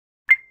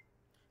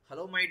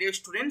Hello my dear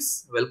students,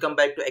 welcome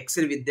back to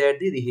Excel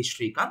Vidyarthi, the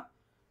history kan.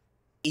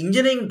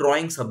 Engineering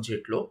drawing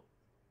subject lo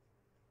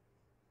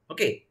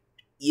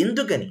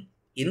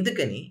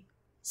ఎందుకని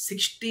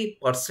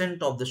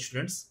 60% of the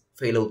students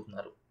fail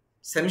అవుతున్నారు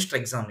semester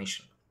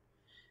examination.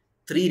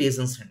 3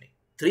 reasons అండి,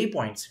 3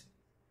 points అండి.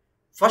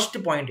 First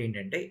point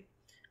ఏంటంటే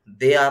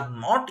they are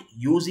not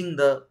using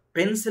the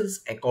pencils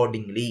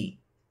accordingly.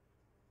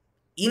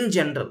 In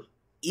general,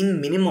 in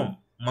minimum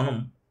మనం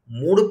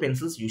 3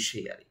 pencils use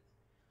చేయాలి.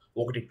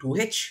 ఒకటి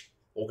 2H,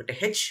 ఒకటి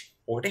H,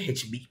 ఒకటి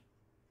HB.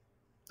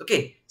 ఓకే,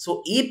 సో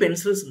ఈ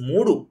పెన్సిల్స్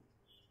 3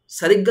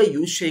 సరిగ్గా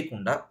యూజ్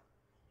చేయకుండా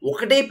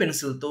ఒకటే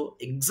పెన్సిల్తో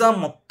ఎగ్జామ్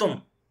మొత్తం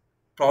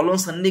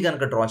ప్రాబ్లమ్స్ అన్నీ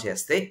కనుక డ్రా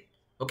చేస్తే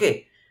ఓకే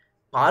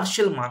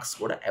పార్షియల్ మార్క్స్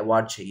కూడా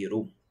అవార్డ్ చేయరు.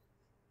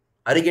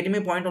 Are you getting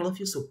my point all of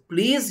you? So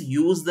please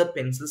use the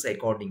pencils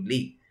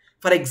accordingly.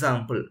 For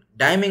example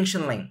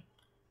dimension line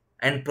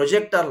and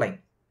projector line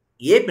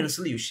A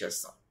pencil use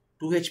చేస్తాం?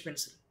 2H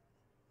pencil.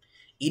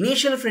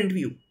 Initial front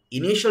view,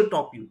 initial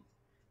top view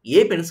ఏ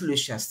pencil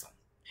use చేస్తాం?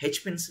 H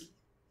pencil.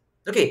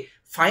 Okay,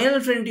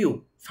 final front view,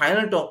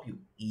 final top view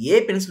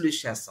ఏ pencil use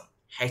చేస్తాం?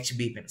 HB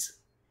pencil.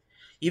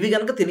 ఇవి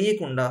కనుక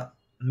తెలియకుండా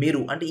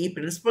మీరు అంటే ఈ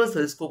principles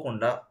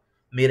తెలుసుకోకుండా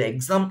మీరు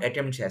ఎగ్జామ్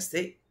అటెంప్ట్ చేస్తే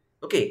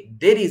okay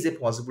there is a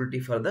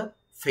possibility for the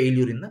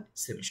failure in the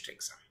semester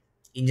exam,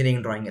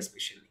 engineering drawing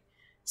especially.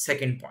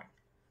 Second point,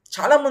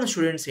 చాలామంది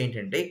స్టూడెంట్స్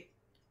ఏంటంటే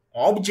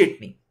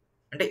ఆబ్జెక్ట్ని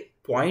అంటే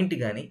పాయింట్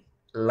కానీ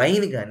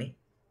లైన్ కానీ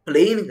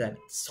ప్లెయిన్ కానీ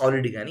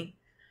సాలిడ్ కానీ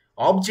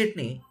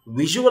ఆబ్జెక్ట్ని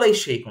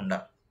విజువలైజ్ చేయకుండా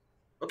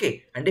ఓకే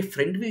అంటే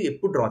ఫ్రంట్ వ్యూ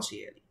ఎప్పుడు డ్రా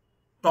చేయాలి,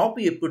 టాప్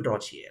వ్యూ ఎప్పుడు డ్రా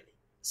చేయాలి,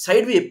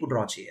 సైడ్ వ్యూ ఎప్పుడు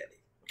డ్రా చేయాలి,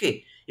 ఓకే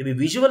ఇవి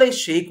విజువలైజ్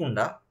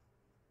చేయకుండా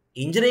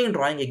ఇంజనీరింగ్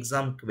డ్రాయింగ్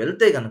ఎగ్జామ్కి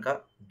వెళ్తే కనుక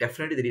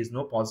definitely there is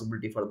no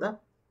possibility for the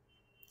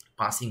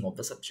passing of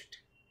the subject.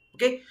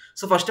 Okay,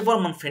 so first of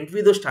all మనం ఫ్రంట్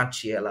వ్యూతో స్టార్ట్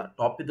చేయాలా,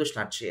 టాప్ వ్యూతో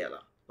స్టార్ట్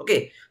చేయాలా? ఓకే,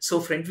 సో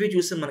ఫ్రంట్ వ్యూ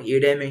చూస్తే మనకి ఏ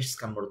డైమెన్షన్స్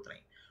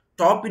కనబడుతున్నాయి,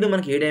 టాప్ వ్యూలో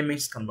మనకి ఏ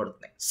డైమెన్షన్స్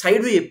కనబడుతున్నాయి,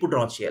 సైడ్ వ్యూ ఎప్పుడు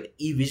డ్రా చేయాలి,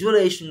 ఈ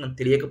విజువలైజేషన్ మనకు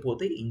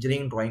తెలియకపోతే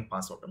ఇంజనీరింగ్ డ్రాయింగ్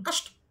పాస్ అవ్వడం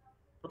కష్టం.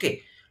 ఓకే,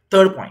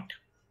 థర్డ్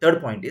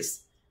పాయింట్ ఈస్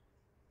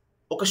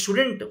ఒక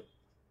స్టూడెంట్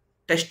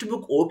టెక్స్ట్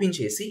బుక్ ఓపెన్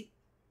చేసి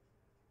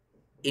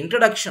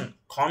ఇంట్రడక్షన్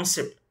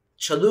కాన్సెప్ట్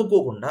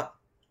చదువుకోకుండా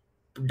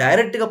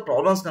డైరెక్ట్గా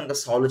ప్రాబ్లమ్స్ కనుక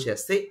సాల్వ్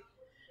చేస్తే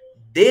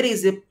there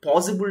is a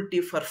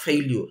possibility for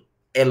failure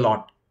a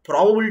lot.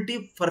 Probability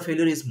for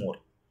failure is more.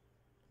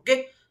 Okay,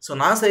 so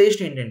నా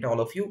సజెషన్ ఏంటంటే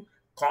all of you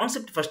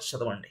concept first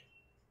చదవండి.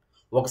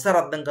 ఒకసారి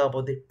అర్థం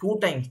కాకపోతే 2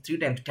 times 3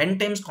 times 10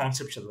 times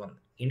కాన్సెప్ట్ చదవండి,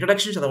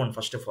 ఇంట్రడక్షన్ చదవండి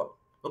first of all.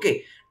 Okay,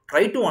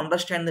 try to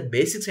understand the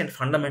basics and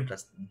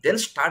fundamentals, then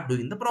start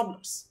doing the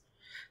problems.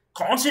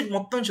 Concept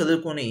మొత్తం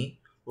చదువుకొని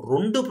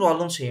 2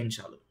 ప్రాబ్లమ్స్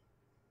చేయించాలి.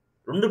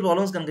 2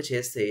 ప్రాబ్లమ్స్ కనుక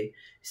చేస్తే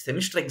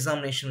సెమిస్టర్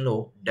ఎగ్జామినేషన్లో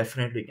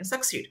డెఫినెట్లీ యూ కెన్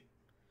సక్సీడ్.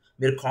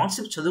 మీరు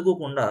కాన్సెప్ట్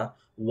చదువుకోకుండా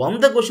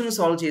 100 క్వశ్చన్స్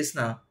సాల్వ్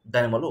చేసినా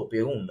దానివల్ల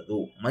ఉపయోగం ఉండదు,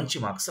 మంచి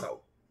marks Rao.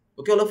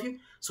 Okay all of you,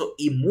 so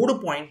ఈ 3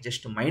 పాయింట్స్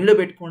జస్ట్ మైండ్లో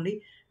పెట్టుకోండి.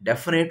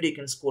 Definitely you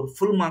can score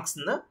full marks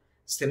in the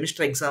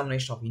semester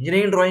examination of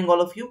engineering drawing.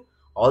 All of you,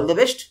 all the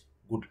best.